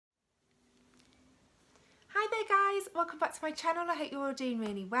there guys, welcome back to my channel. I hope you're all doing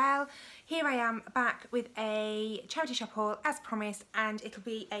really well. Here I am back with a charity shop haul as promised, and it'll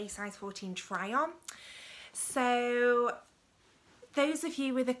be a size 14 try on. So those of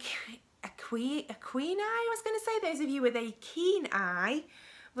you with a keen eye, I was going to say, those of you with a keen eye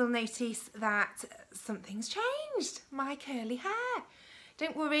will notice that something's changed. My curly hair.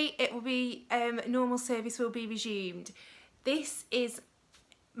 Don't worry, it will be, normal service will be resumed. This is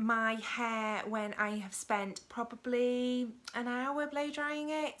my hair when I have spent probably an hour blow drying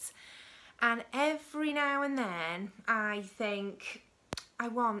it, and every now and then I think I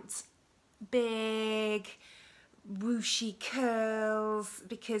want big whooshy curls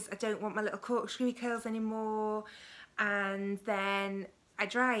because I don't want my little corkscrew curls anymore, and then I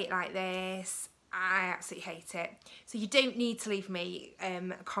dry it like this. I absolutely hate it. So you don't need to leave me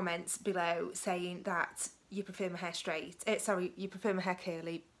comments below saying that you prefer my hair straight. Sorry, you prefer my hair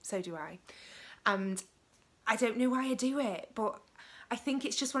curly. So do I. And I don't know why I do it, but I think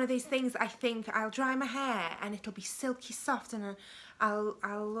it's just one of those things. I think I'll dry my hair and it'll be silky soft, and I'll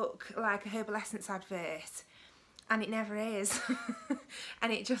look like a Herbal Essence advert, and it never is.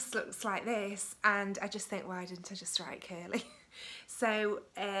 And it just looks like this, and I just think, why didn't I just dry it curly? So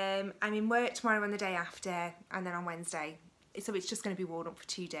I'm in work tomorrow and the day after, and then on Wednesday. So it's just going to be worn up for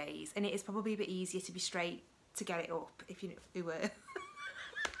 2 days, and it is probably a bit easier to be straight to get it up, if you know who were.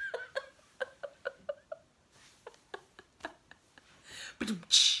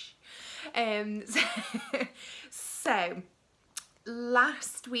 So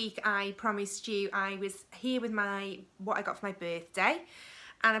last week I promised you I was here with what I got for my birthday,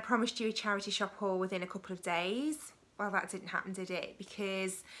 and I promised you a charity shop haul within a couple of days. Well, that didn't happen, did it?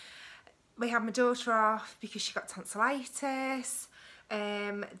 Because we had my daughter off because she got tonsillitis.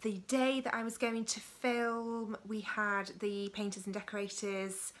 The day that I was going to film, we had the painters and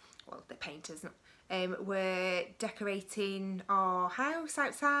decorators, well, the painters were decorating our house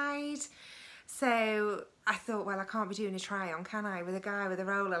outside. So I thought, well, I can't be doing a try on, can I, with a guy with a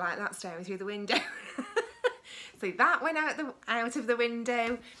roller like that staring through the window. So that went out of the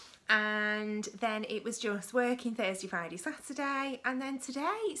window. And then it was just working Thursday, Friday, Saturday, and then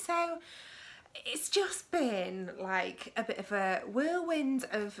today. So it's just been like a bit of a whirlwind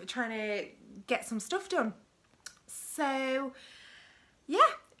of trying to get some stuff done. So yeah,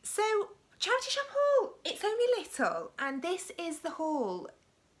 so charity shop haul. It's only little, and this is the haul.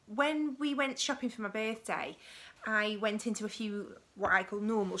 When we went shopping for my birthday, I went into a few what I call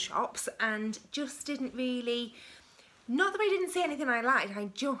normal shops and just didn't really, not that I didn't see anything I liked, I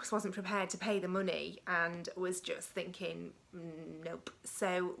just wasn't prepared to pay the money and was just thinking, nope.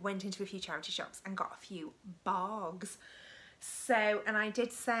 So went into a few charity shops and got a few bargs. So, and I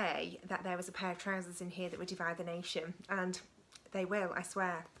did say that there was a pair of trousers in here that would divide the nation, and they will, I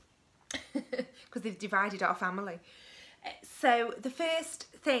swear, because they've divided our family. So the first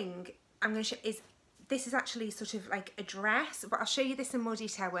thing I'm going to show is, this is actually sort of like a dress, but I'll show you this in more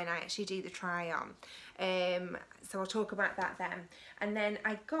detail when I actually do the try on. So I'll talk about that then. And then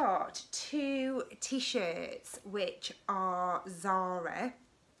I got 2 t-shirts which are Zara,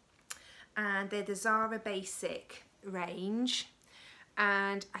 and they're the Zara Basic range,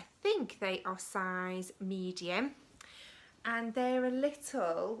 and I think they are size medium, and they're a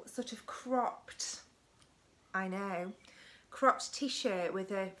little sort of cropped, I know, cropped t-shirt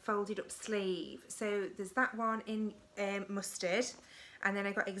with a folded up sleeve. So there's that one in mustard, and then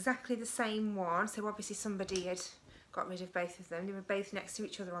I got exactly the same one. So obviously somebody had got rid of both of them. They were both next to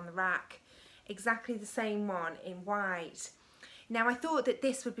each other on the rack. Exactly the same one in white. Now I thought that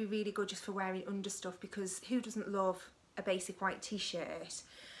this would be really good just for wearing under stuff, because who doesn't love a basic white t-shirt?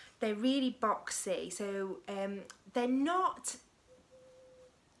 They're really boxy, so they're not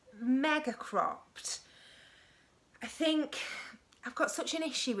mega cropped. I think I've got such an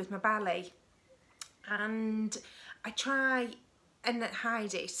issue with my belly, and I try and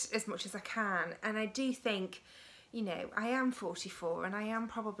hide it as much as I can, and I do think, you know, I am 44 and I am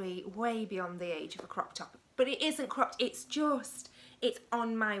probably way beyond the age of a crop top, but it isn't cropped, it's just, it's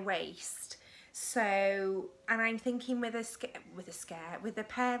on my waist. So, and I'm thinking with a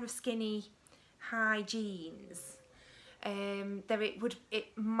pair of skinny high jeans, it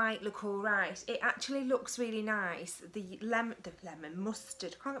might look all right. It actually looks really nice. The lemon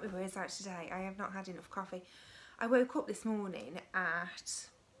mustard, I can't get my words out today, I have not had enough coffee. I woke up this morning at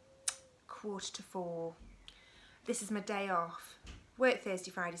 3:45. This is my day off. Work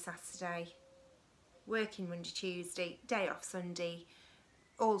Thursday, Friday, Saturday, working Monday, Tuesday, day off Sunday,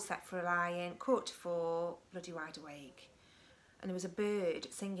 all set for a lie-in, 3:45, bloody wide awake. And there was a bird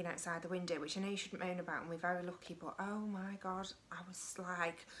singing outside the window, which I know you shouldn't moan about, and we're very lucky, but oh my God, I was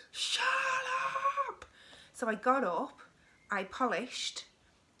like, shut up! So I got up, I polished,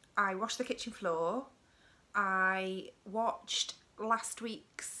 I washed the kitchen floor, I watched last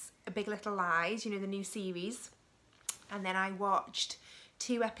week's A Big Little Lies, you know, the new series, and then I watched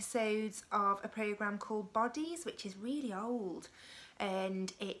 2 episodes of a programme called Bodies, which is really old,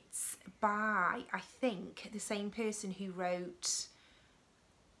 and it's by, I think, the same person who wrote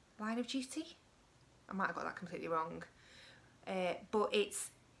Line of Duty. I might have got that completely wrong, but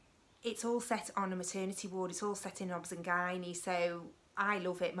it's all set on a maternity ward. It's all set in obs and gynae, so I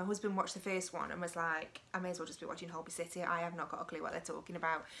love it. My husband watched the first one and was like, I may as well just be watching Holby City. I have not got a clue what they're talking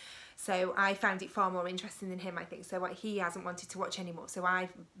about. So I found it far more interesting than him, I think. So he hasn't wanted to watch anymore. So I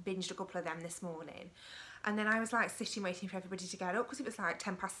binged a couple of them this morning. And then I was like sitting waiting for everybody to get up because it was like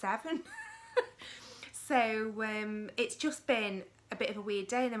 7:10. So it's just been a bit of a weird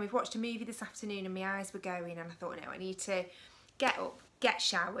day. And then we've watched a movie this afternoon and my eyes were going, and I thought, no, I need to get up, get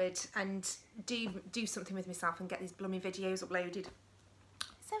showered and do something with myself and get these blooming videos uploaded.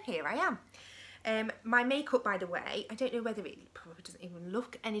 So here I am. My makeup, by the way, I don't know whether it probably doesn't even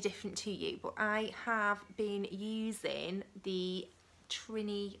look any different to you, but I have been using the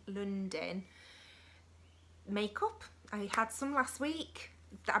Trini London makeup. I had some last week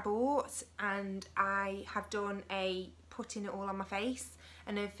that I bought, and I have done a putting it all on my face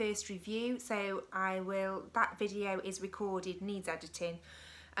and a first review, so that video is recorded, needs editing,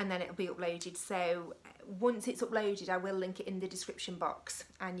 and then it'll be uploaded. So once it's uploaded, I will link it in the description box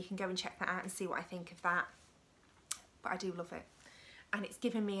and you can go and check that out and see what I think of that. But I do love it, and it's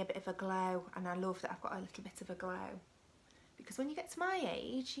given me a bit of a glow, and I love that I've got a little bit of a glow, because when you get to my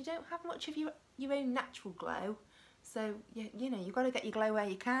age you don't have much of your own natural glow, so you know, you've got to get your glow where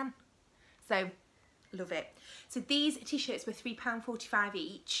you can. So love it. So these t-shirts were £3.45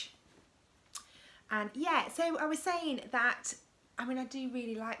 each, and yeah, so I was saying that, I mean, I do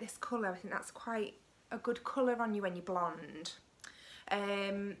really like this colour. I think that's quite a good colour on you when you're blonde.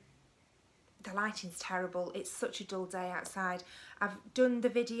 The lighting's terrible. It's such a dull day outside. I've done the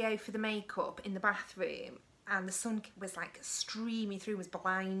video for the makeup in the bathroom and the sun was like streaming through, was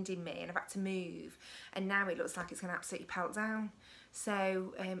blinding me, and I've had to move, and now it looks like it's going to absolutely pelt down.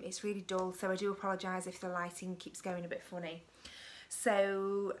 So it's really dull, so I do apologise if the lighting keeps going a bit funny.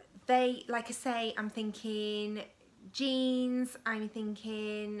 So like I say, I'm thinking jeans, I'm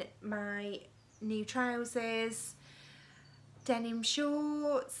thinking my new trousers, denim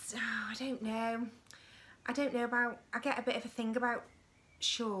shorts. Oh, I don't know about, I get a bit of a thing about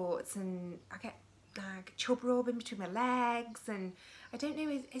shorts, and I get like chub rub in between my legs, and I don't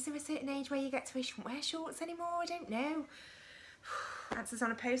know, is there a certain age where you get to wear shorts anymore? I don't know. Answers on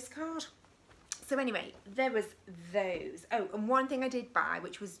a postcard. So anyway, there was those. Oh, and one thing I did buy,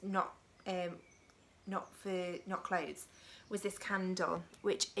 which was not clothes, was this candle,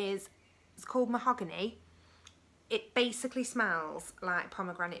 which it's called Mahogany. It basically smells like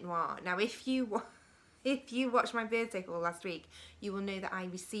pomegranate noir. Now if you watched my birthday haul last week, you will know that I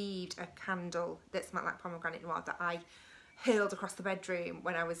received a candle that smelled like pomegranate noir that I hurled across the bedroom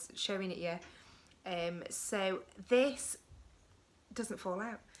when I was showing it you. So this doesn't fall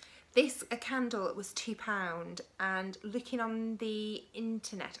out. This candle was £2, and looking on the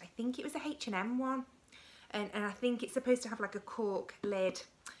internet, I think it was a H&M one, and I think it's supposed to have like a cork lid,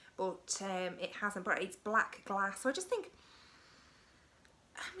 but it hasn't, but it's black glass. So I just think,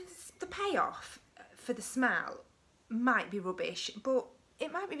 I mean, the payoff for the smell might be rubbish, but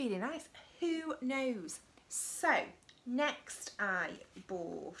it might be really nice. Who knows? So next I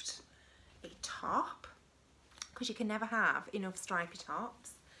bought a top, because you can never have enough stripy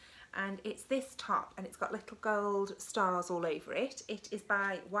tops, and it's this top, and it's got little gold stars all over it. It is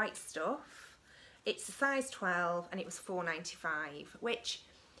by White Stuff. It's a size 12 and it was £4.95, which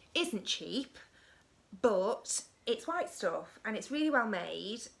isn't cheap, but it's White Stuff and it's really well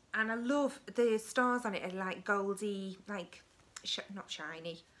made, and I love the stars on it are like goldy, like not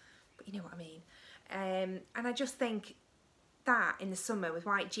shiny, but you know what I mean. And I just think that in the summer with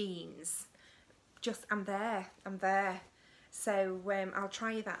white jeans, just I'm there. So I'll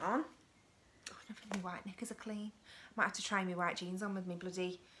try that on. Oh, I don't think my white knickers are clean. Might have to try my white jeans on with my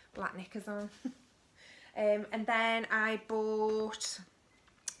bloody black knickers on. And then I bought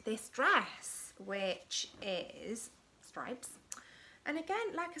this dress, which is stripes. And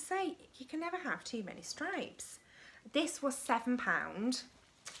again, like I say, you can never have too many stripes. This was £7,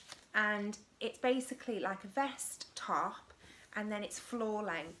 and it's basically like a vest top, and then it's floor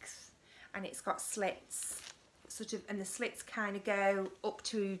length, and it's got slits, sort of, and the slits kind of go up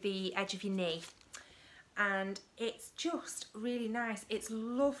to the edge of your knee, and it's just really nice. It's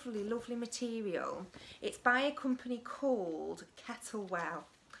lovely, lovely material. It's by a company called Kettlewell,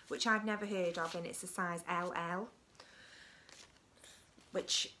 which I've never heard of, and it's a size LL,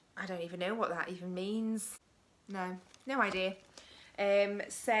 which I don't even know what that even means. No idea.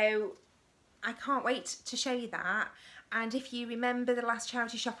 So I can't wait to show you that. And if you remember the last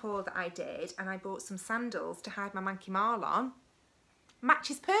charity shop haul that I did, and I bought some sandals to hide my Manky Marl on,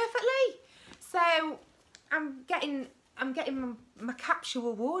 matches perfectly. So I'm getting my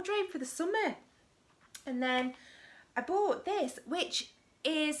capsule wardrobe for the summer. And then I bought this, which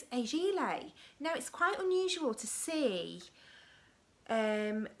is a gilet. Now, it's quite unusual to see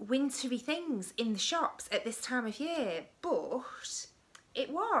wintry things in the shops at this time of year, but it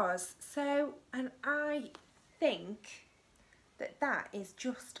was. So, and I think that that is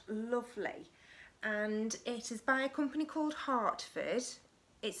just lovely. And it is by a company called Hartford.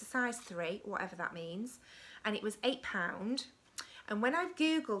 It's a size 3, whatever that means, and it was £8. And when I've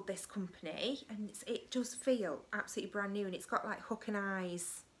googled this company, and it does feel absolutely brand new, and it's got like hooks and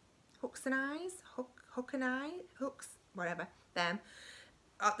eyes, whatever, them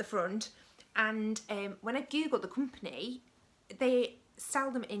at the front. And when I googled the company, they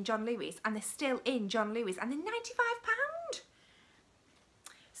sell them in John Lewis, and they're still in John Lewis, and they're £95.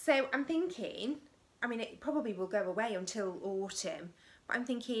 So I'm thinking, I mean, it probably will go away until autumn, but I'm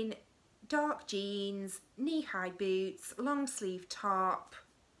thinking dark jeans, knee-high boots, long sleeve top,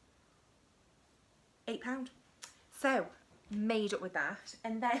 £8. So made up with that.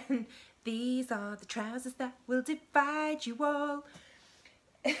 And then these are the trousers that will divide you all.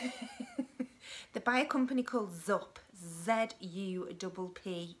 They're by a company called Zupp, Z-U-P-P-E.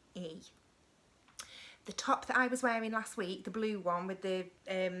 The top that I was wearing last week, the blue one with the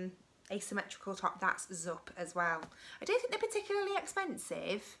asymmetrical top, that's Zupp as well. I don't think they're particularly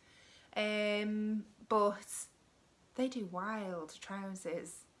expensive, but they do wild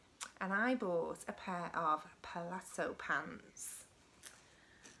trousers. And I bought a pair of palazzo pants,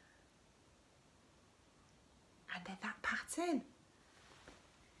 and they're that pattern.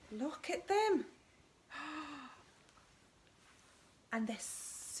 Look at them. And they're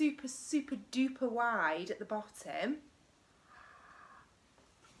super, super duper wide at the bottom.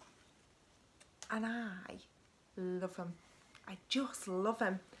 And I love them. I just love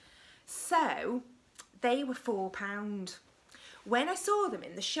them. So they were £4. When I saw them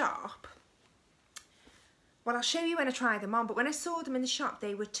in the shop, well, I'll show you when I try them on, but when I saw them in the shop,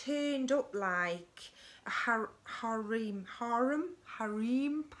 they were turned up like a harem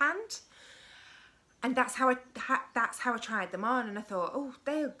pant. And that's how I tried them on, and I thought, oh,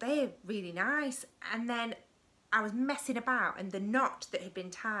 they're really nice. And then I was messing about, and the knot that had been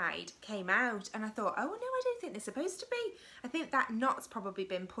tied came out, and I thought, oh no, I don't think they're supposed to be. I think that knot's probably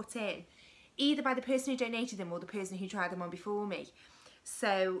been put in either by the person who donated them or the person who tried them on before me.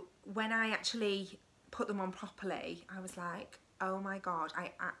 So when I actually put them on properly, I was like, oh my God,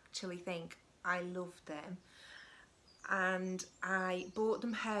 I actually think I love them. And I brought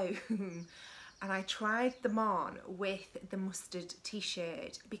them home and I tried them on with the mustard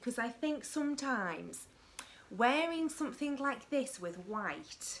t-shirt, because I think sometimes wearing something like this with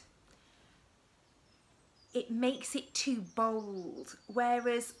white, it makes it too bold,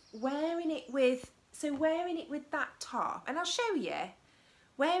 whereas wearing it with that top, and I'll show you,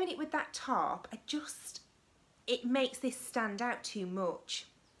 wearing it with that top, it makes this stand out too much.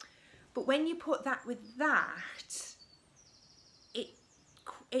 But when you put that with that,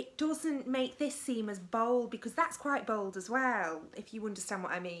 it doesn't make this seem as bold, because that's quite bold as well, if you understand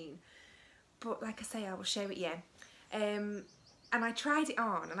what I mean. But like I say, I will show it you. And I tried it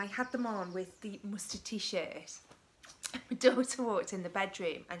on, and I had them on with the mustard t-shirt. My daughter walked in the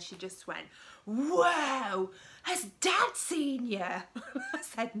bedroom and she just went, "Wow, has Dad seen you?" I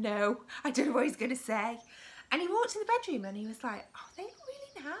said, "No, I don't know what he's going to say." And he walked in the bedroom and he was like, "Oh, they look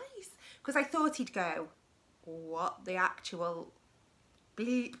really nice." Because I thought he'd go, "What the actual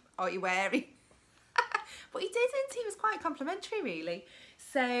bleep are you wearing?" But he didn't. He was quite complimentary, really.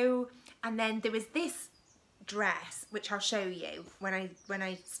 So, and then there was this dress, which I'll show you when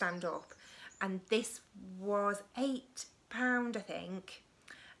I stand up, and this was £8, I think,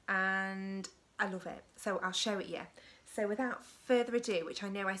 and I love it, so I'll show it you. So without further ado, which I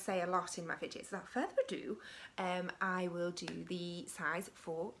know I say a lot in my videos, without further ado, I will do the size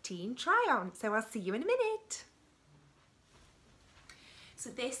 14 try on. So I'll see you in a minute. So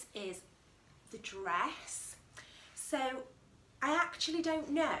this is the dress. So I actually don't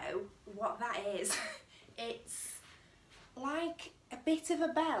know what that is. It's like a bit of a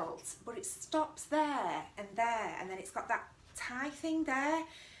belt, but it stops there, and then it's got that tie thing there.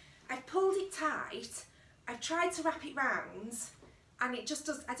 I've pulled it tight, I've tried to wrap it round, and it just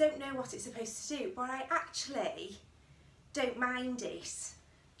does, I don't know what it's supposed to do, but I actually don't mind it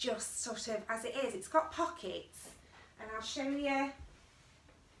just sort of as it is. It's got pockets, and I'll show you.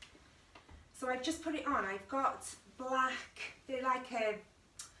 So I've just put it on. I've got black, they're like a,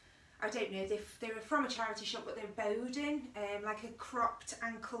 I don't know, they're from a charity shop, but they're Bowden, like a cropped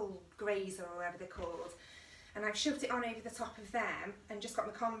ankle grazer or whatever they're called. And I've shoved it on over the top of them and just got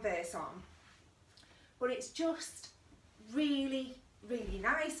my Converse on. But it's just really, really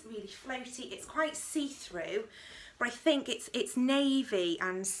nice, really floaty. It's quite see-through, but I think it's navy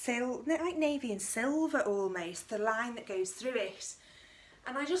and like navy and silver almost, the line that goes through it.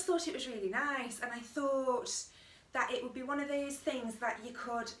 And I just thought it was really nice, and I thought that it would be one of those things that you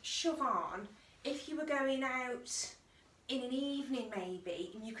could shove on if you were going out in an evening maybe,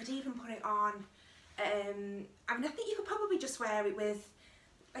 and you could even put it on, I mean, I think you could probably just wear it with,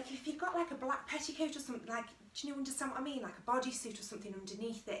 like if you've got like a black petticoat or something, like, do you understand what I mean, like a bodysuit or something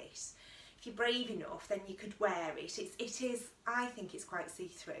underneath it. If you're brave enough, then you could wear it. It is, I think it's quite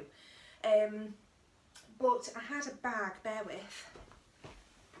see-through. But I had a bag, bear with.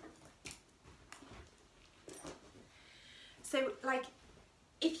 So like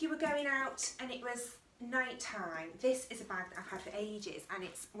if you were going out and it was night time, this is a bag that I've had for ages, and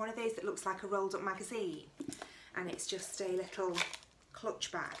it's one of those that looks like a rolled up magazine, and it's just a little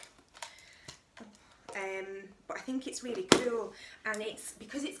clutch bag. But I think it's really cool, and it's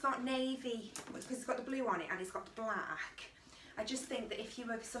because it's got navy, because it's got the blue on it and it's got the black. I just think that if you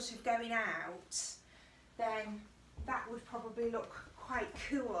were sort of going out, then that would probably look quite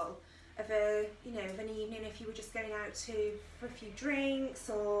cool of a, you know, of an evening if you were just going out for a few drinks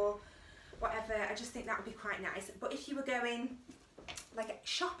or whatever. I just think that would be quite nice. But if you were going like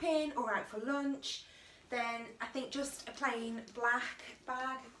shopping or out for lunch, then I think just a plain black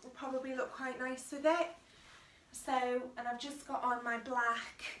bag will probably look quite nice with it. So, and I've just got on my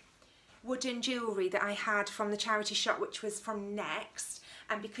black wooden jewellery that I had from the charity shop, which was from Next,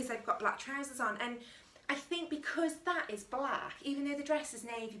 and because I've got black trousers on, and I think because that is black, even though the dress is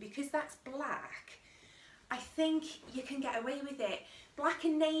navy, because that's black, I think you can get away with it. Black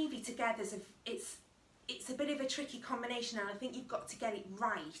and navy together, it's a bit of a tricky combination, and I think you've got to get it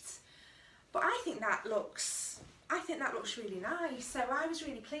right. But I think that looks really nice. So I was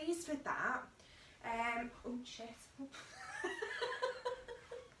really pleased with that. Oh shit.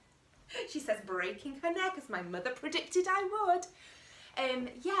 She says breaking her neck, as my mother predicted I would.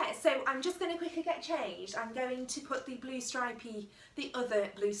 Yeah, so I'm just going to quickly get changed. I'm going to put the other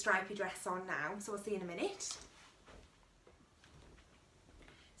blue stripy dress on now, so we'll see in a minute.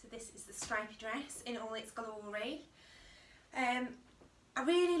 So this is the stripy dress in all its glory. I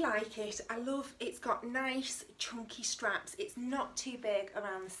really like it. I love it's got nice chunky straps. It's not too big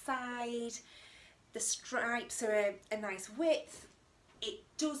around the side. The stripes are a nice width.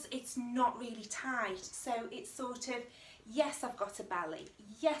 It's not really tight, so it's sort of, yes, I've got a belly,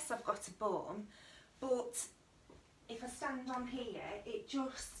 yes, I've got a bum, but if I stand on here, it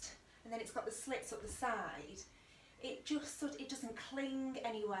just, and then it's got the slits up the side, it doesn't cling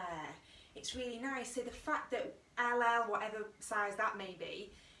anywhere. It's really nice. So the fact that LL, whatever size that may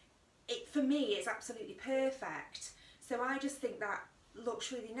be, for me, it's absolutely perfect. So I just think that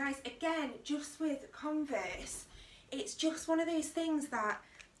looks really nice. Again, just with Converse, it's just one of those things that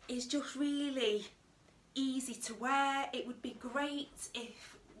is just really easy to wear. It would be great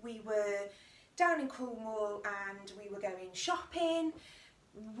if we were down in Cornwall and we were going shopping,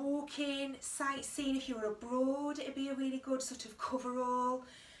 walking, sightseeing. If you were abroad, it'd be a really good sort of coverall.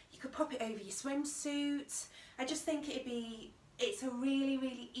 You could pop it over your swimsuit. I just think it's a really,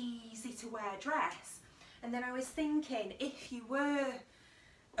 really easy to wear dress. And then I was thinking, if you were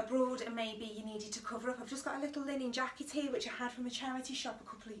abroad and maybe you needed to cover up, I've just got a little linen jacket here which I had from a charity shop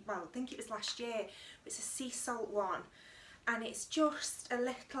I think it was last year. It's a sea salt one, and it's just a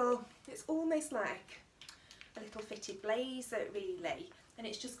little, it's almost like a little fitted blazer really, and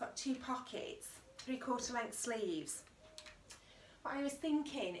it's just got 2 pockets, 3/4 length sleeves. But I was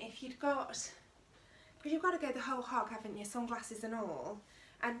thinking, if you've got to go the whole hog, haven't you, sunglasses and all,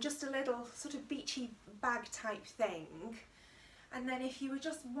 and just a little sort of beachy bag type thing, and then if you were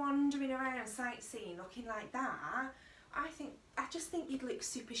just wandering around sightseeing looking like that, I just think you'd look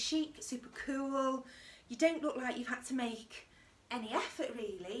super chic, super cool. You don't look like you've had to make any effort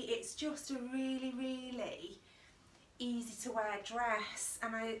really. It's just a really, really easy to wear dress,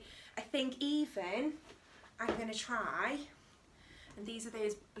 and I think even I'm going to try, and these are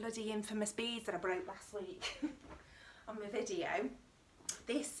those bloody infamous beads that I broke last week on my video.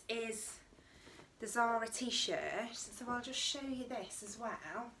 This is the Zara t-shirt, so I'll just show you this as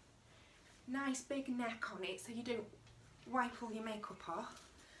well. Nice big neck on it so you don't wipe all your makeup off.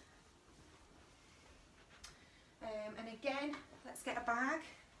 And again, let's get a bag.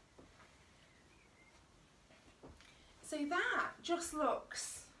 So that just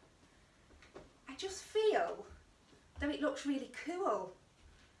looks, I just feel that it looks really cool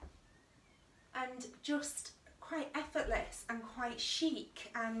and just quite effortless and quite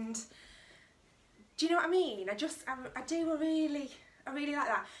chic, and do you know what I mean? I really like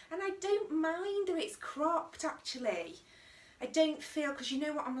that, and I don't mind that it's cropped actually. I don't feel, because you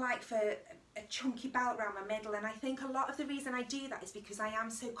know what I'm like for a chunky belt around my middle, and I think a lot of the reason I do that is because I am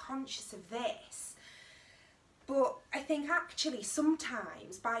so conscious of this. But I think actually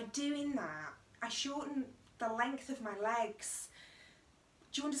sometimes by doing that I shorten the length of my legs.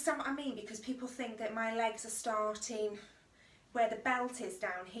 Do you understand what I mean? Because people think that my legs are starting where the belt is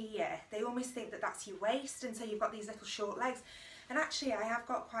down here. They almost think that that's your waist, and so you've got these little short legs. And actually I have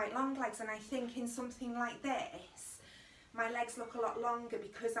got quite long legs, and I think in something like this my legs look a lot longer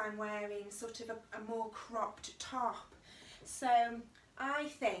because I'm wearing sort of a more cropped top. So I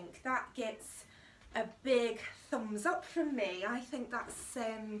think that gets a big thumbs up from me. I think that's,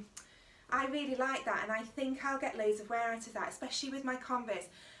 I really like that, and I think I'll get loads of wear out of that, especially with my Converse.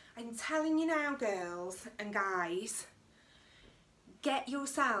 I'm telling you now, girls and guys, get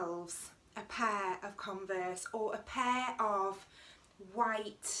yourselves a pair of Converse or a pair of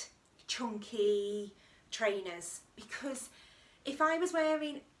white chunky trainers, because if I was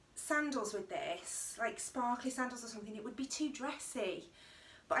wearing sandals with this, like sparkly sandals or something, it would be too dressy.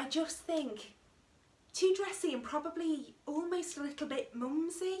 But I just think too dressy and probably almost a little bit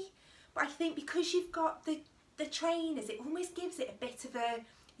mumsy. But I think because you've got the trainers, it almost gives it a bit of a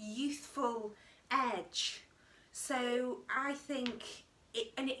youthful edge. So I think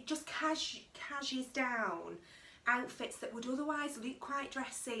it just cashes down outfits that would otherwise look quite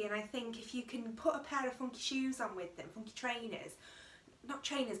dressy. And I think if you can put a pair of funky shoes on with them, funky trainers, not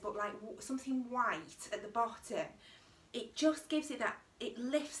trainers but like something white at the bottom, it just gives it that, it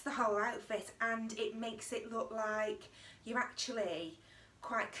lifts the whole outfit and it makes it look like you're actually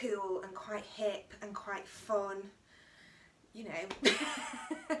quite cool and quite hip and quite fun, you know, like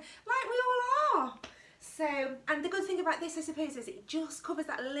we all are. So, and the good thing about this, I suppose, is it just covers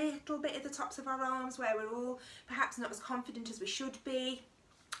that little bit at the tops of our arms where we're all perhaps not as confident as we should be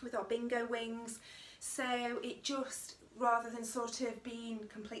with our bingo wings. So it just, rather than sort of being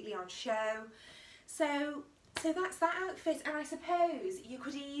completely on show. So that's that outfit, and I suppose you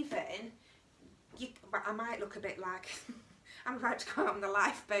could even, I might look a bit like I'm about to go out on the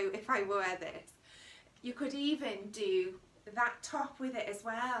lifeboat if I wear this. You could even do that top with it as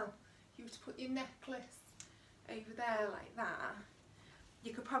well. You would put your necklace over there like that.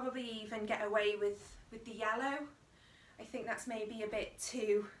 You could probably even get away with the yellow. I think that's maybe a bit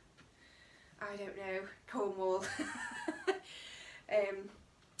too, I don't know, Cornwall.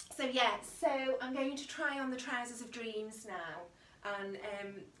 So yeah, so I'm going to try on the trousers of dreams now, and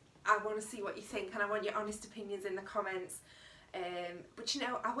I want to see what you think, and I want your honest opinions in the comments. But you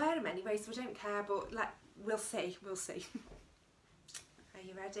know, I wear them anyway, so I don't care, but we'll see, we'll see. Are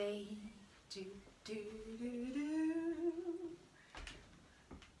you ready? Do, do, do, do.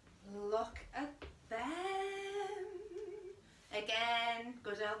 Look at them. Again,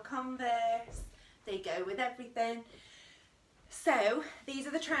 good old Converse. They go with everything. So, these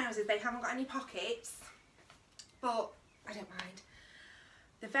are the trousers. They haven't got any pockets, but I don't mind.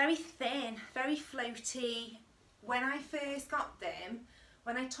 They're very thin, very floaty. When I first got them,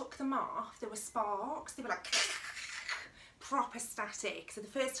 when I took them off, there were sparks. They were like proper static. So the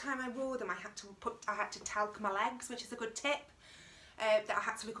first time I wore them, I had to talc my legs, which is a good tip that I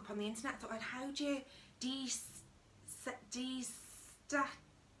had to look up on the internet. I thought, how do you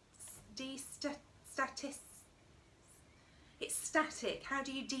it's static. How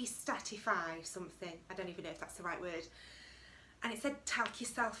do you destatify something? I don't even know if that's the right word. And it said talc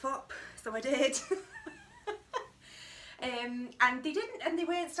yourself up, so I did. And they didn't, and they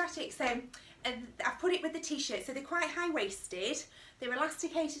weren't static. So I've put it with the t-shirt. So they're quite high-waisted. They're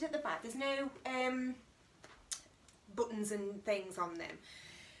elasticated at the back. There's no buttons and things on them.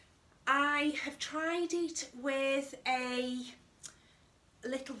 I have tried it with a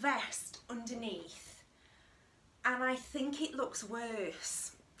little vest underneath, and I think it looks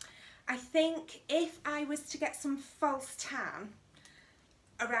worse. I think if I was to get some false tan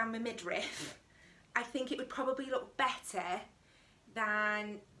around my midriff, I think it would probably look better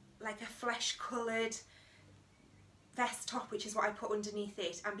than like a flesh coloured vest top, which is what I put underneath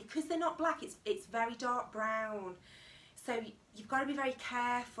it. And because they're not black, it's very dark brown, so you've got to be very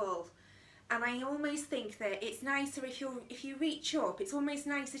careful. And I almost think that it's nicer if you reach up, it's almost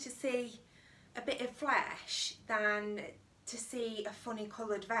nicer to see a bit of flesh than to see a funny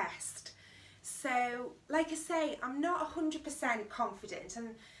coloured vest. So like I say, I'm not 100% confident,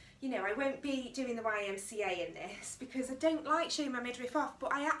 and you know, I won't be doing the YMCA in this because I don't like showing my midriff off,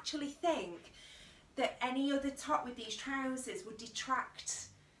 but I actually think that any other top with these trousers would detract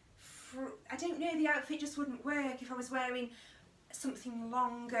I don't know, the outfit just wouldn't work if I was wearing something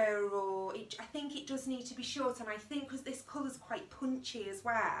longer, or I think it does need to be short, and I think because this colour's quite punchy as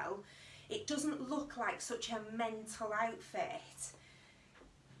well, it doesn't look like such a mental outfit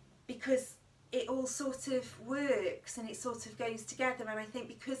because it all sort of works and it sort of goes together. And I think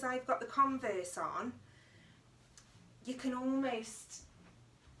because I've got the Converse on, you can almost,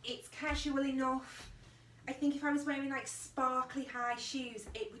 it's casual enough. I think if I was wearing like sparkly high shoes,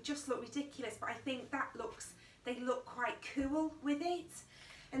 it would just look ridiculous, but I think they look quite cool with it.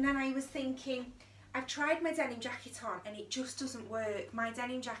 And then I was thinking, I've tried my denim jacket on and it just doesn't work. My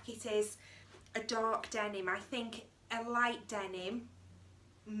denim jacket is a dark denim. I think a light denim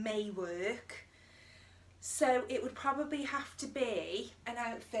may work. So it would probably have to be an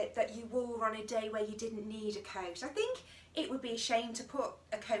outfit that you wore on a day where you didn't need a coat. I think it would be a shame to put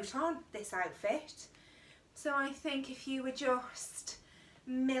a coat on this outfit. So I think if you were just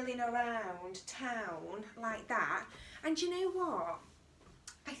milling around town like that, and you know what?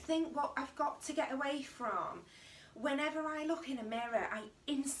 I think what I've got to get away from, whenever I look in a mirror, I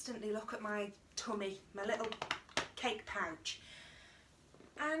instantly look at my tummy, my little cake pouch.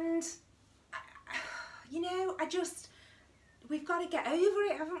 And, you know, we've got to get over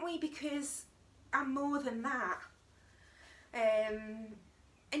it, haven't we? Because I'm more than that.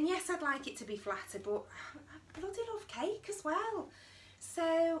 And yes, I'd like it to be flatter, but I bloody love cake as well.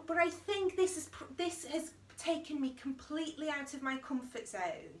 So, but I think this has taken me completely out of my comfort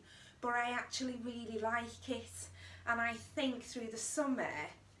zone, but I actually really like it. And I think through the summer,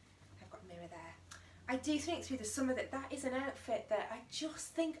 I've got a mirror there, I do think through the summer that is an outfit that I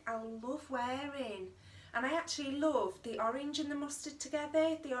just think I'll love wearing. And I actually love the orange and the mustard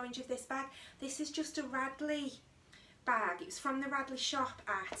together, the orange of this bag. This is just a Radley bag. It was from the Radley shop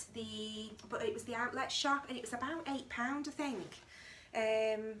but it was the outlet shop, and it was about £8, I think.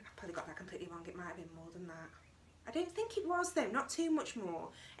 I probably got that completely wrong. It might have been more than that. I don't think it was though, not too much more.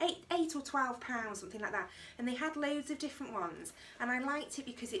 £8 or £12, something like that. And they had loads of different ones, and I liked it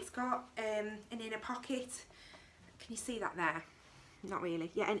because it's got an inner pocket. Can you see that there? Not really.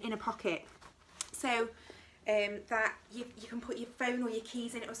 Yeah, an inner pocket. So that you can put your phone or your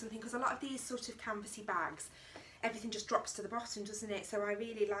keys in it or something, because a lot of these sort of canvassy bags, everything just drops to the bottom, doesn't it? So I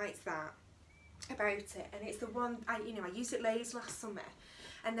really liked that about it, and it's the one I used it loads last summer.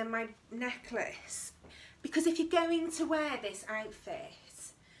 And then my necklace, because if you're going to wear this outfit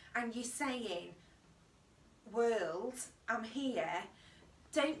and you're saying, world, I'm here,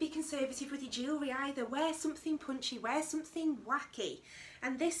 don't be conservative with your jewellery either. Wear something punchy, wear something wacky.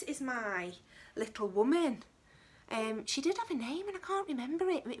 And this is my little woman. She did have a name and I can't remember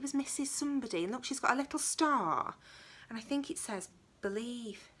it. It was Mrs. Somebody, and look, she's got a little star, and I think it says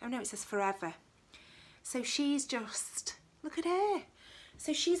believe. Oh no, it says forever. So she's just, look at her.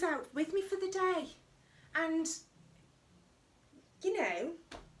 So she's out with me for the day, and you know,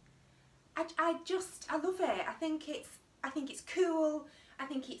 I love it. I think it's cool. I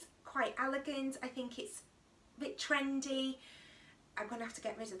think it's quite elegant. I think it's a bit trendy. I'm gonna have to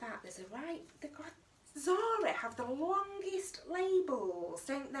get rid of that. Zara have the longest labels,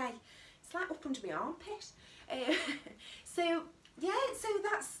 don't they? It's like up under my armpit. So yeah, so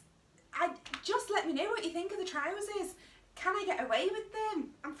just let me know what you think of the trousers. Can I get away with them?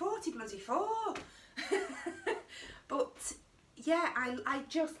 I'm 44. But yeah, I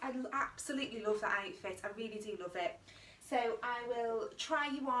absolutely love that outfit. I really do love it. So I will try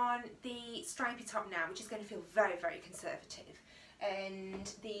you on the stripy top now, which is going to feel very, very conservative. And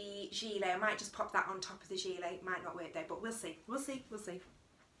the gilet, I might just pop that on top of the gilet. It might not work though, but we'll see. We'll see. We'll see.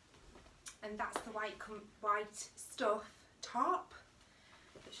 And that's the white stuff top.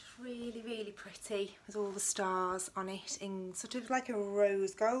 It's really, really pretty with all the stars on it in sort of like a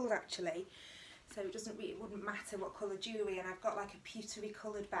rose gold actually. So it wouldn't matter what colour jewellery. And I've got like a pewtery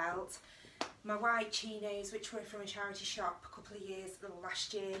coloured belt. My white chinos, which were from a charity shop a couple of years,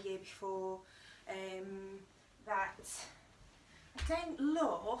 last year, year before, that I don't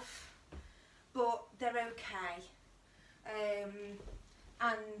love, but they're okay.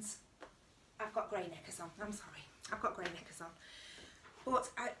 And I've got grey knickers on. I'm sorry, I've got grey knickers on. But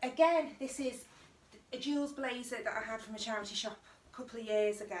again, this is a Jules blazer that I had from a charity shop a couple of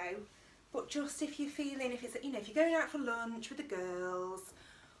years ago. But just if you're feeling, if you're going out for lunch with the girls,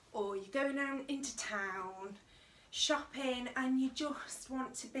 or you're going out into town shopping and you just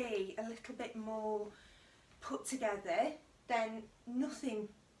want to be a little bit more put together, then nothing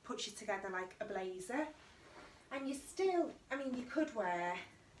puts you together like a blazer. And you still, I mean, you could wear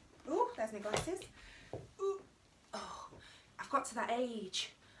there's my glasses. Ooh. Oh, I've got to that age.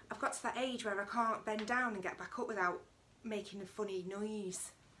 I've got to that age where I can't bend down and get back up without making a funny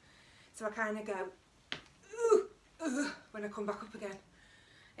noise. So I kind of go, ooh, when I come back up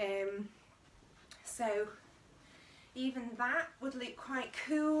again. So even that would look quite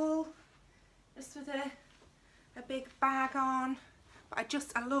cool, just with a big bag on. But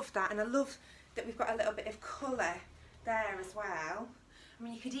I love that, and I love that we've got a little bit of colour there as well. I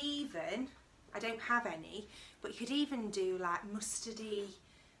mean, you could even, I don't have any, but you could even do like mustardy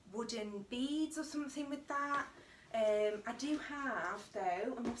wooden beads or something with that. I do have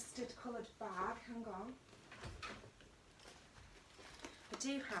though a mustard coloured bag, hang on. I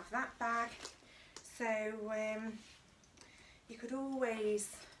do have that bag, so you could always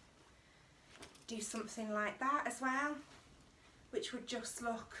do something like that as well, which would just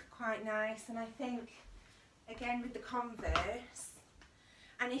look quite nice. And I think, again, with the Converse,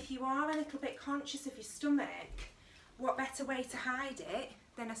 and if you are a little bit conscious of your stomach, what better way to hide it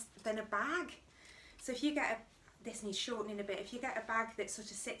than a bag? So if you get this needs shortening a bit, if you get a bag that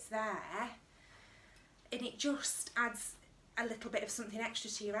sort of sits there, and it just adds a little bit of something extra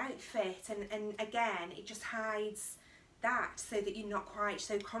to your outfit, and again, it just hides that so that you're not quite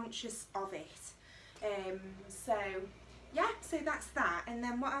so conscious of it. So yeah, so that's that. And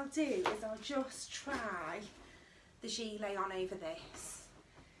then what I'll do is I'll just try the gilet on over this,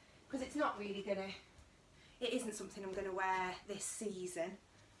 because it's not really it isn't something I'm gonna wear this season,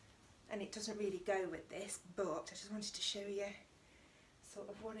 and it doesn't really go with this, but I just wanted to show you sort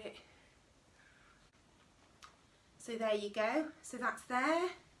of what it. So there you go, so that's there,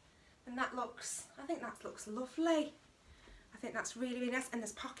 and that looks, I think that looks lovely. I think that's really, really nice, and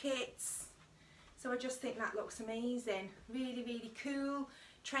there's pockets. So I just think that looks amazing. Really, really cool,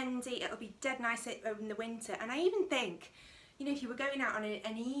 trendy. It'll be dead nice in the winter. And I even think, you know, if you were going out on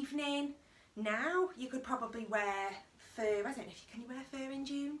an evening now, you could probably wear fur. I don't know if you wear fur in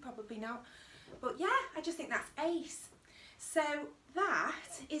June, probably not. But yeah, I just think that's ace. So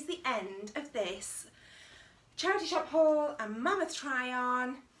that is the end of this charity shop haul and mammoth try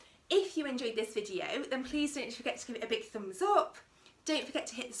on. If you enjoyed this video, then please don't forget to give it a big thumbs up. Don't forget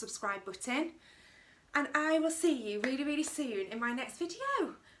to hit the subscribe button. And I will see you really, really soon in my next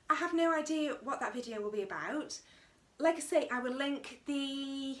video. I have no idea what that video will be about. Like I say, I will link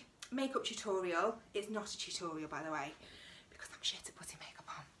the makeup tutorial. It's not a tutorial, by the way, because I'm shit at putting makeup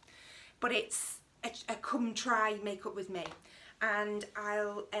on. But it's a come try makeup with me. And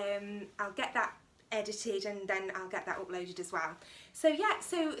I'll get that edited, and then I'll get that uploaded as well. So yeah,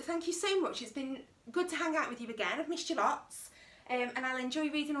 so thank you so much. It's been good to hang out with you again. I've missed you lots. And I'll enjoy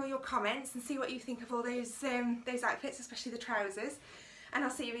reading all your comments and see what you think of all those outfits, especially the trousers. And I'll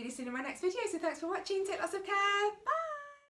see you really soon in my next video. So thanks for watching. Take lots of care. Bye.